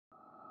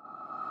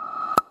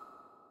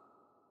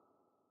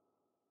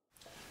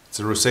It's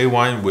a rosé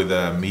wine with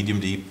a medium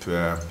deep,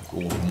 or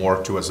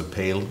more towards a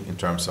pale in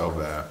terms of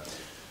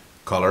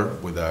color,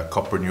 with a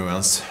copper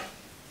nuance.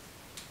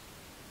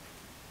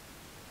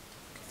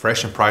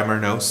 Fresh and primer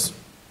nose,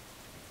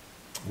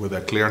 with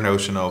a clear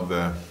notion of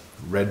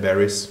red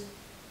berries.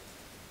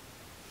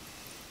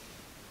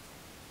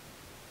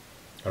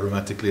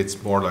 Aromatically,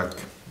 it's more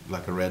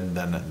like a red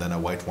than a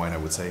white wine, I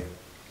would say.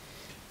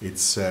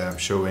 It's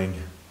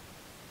showing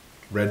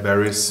red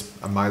berries,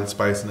 a mild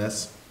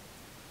spiciness,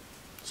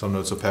 some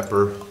notes of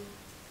pepper,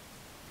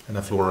 and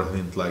a floral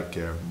hint like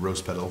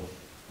rose petal.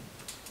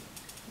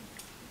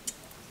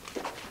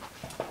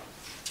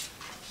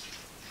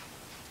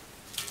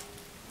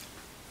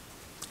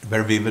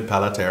 Very vivid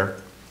palate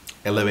here,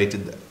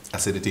 elevated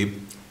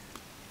acidity,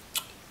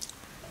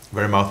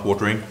 very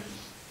mouth-watering.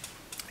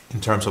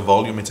 In terms of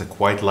volume, it's a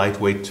quite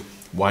lightweight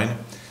wine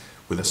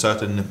with a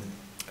certain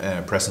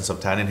presence of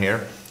tannin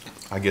here.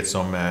 I get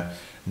some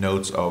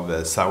notes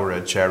of sour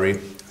red cherry,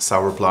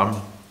 sour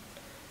plum.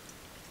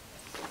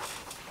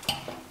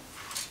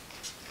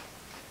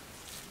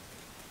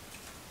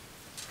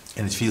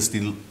 And it feels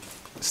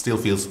still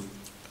feels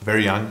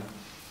very young,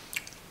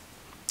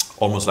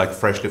 almost like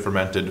freshly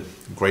fermented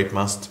grape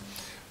must.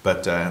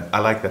 But I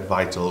like that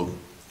vital,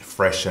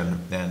 fresh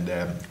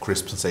and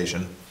crisp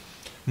sensation.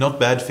 Not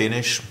bad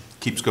finish,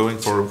 keeps going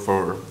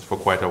for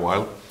quite a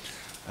while.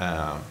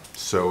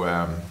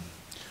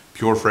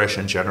 Pure, fresh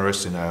and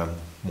generous in a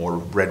more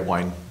red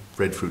wine,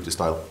 red fruity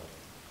style.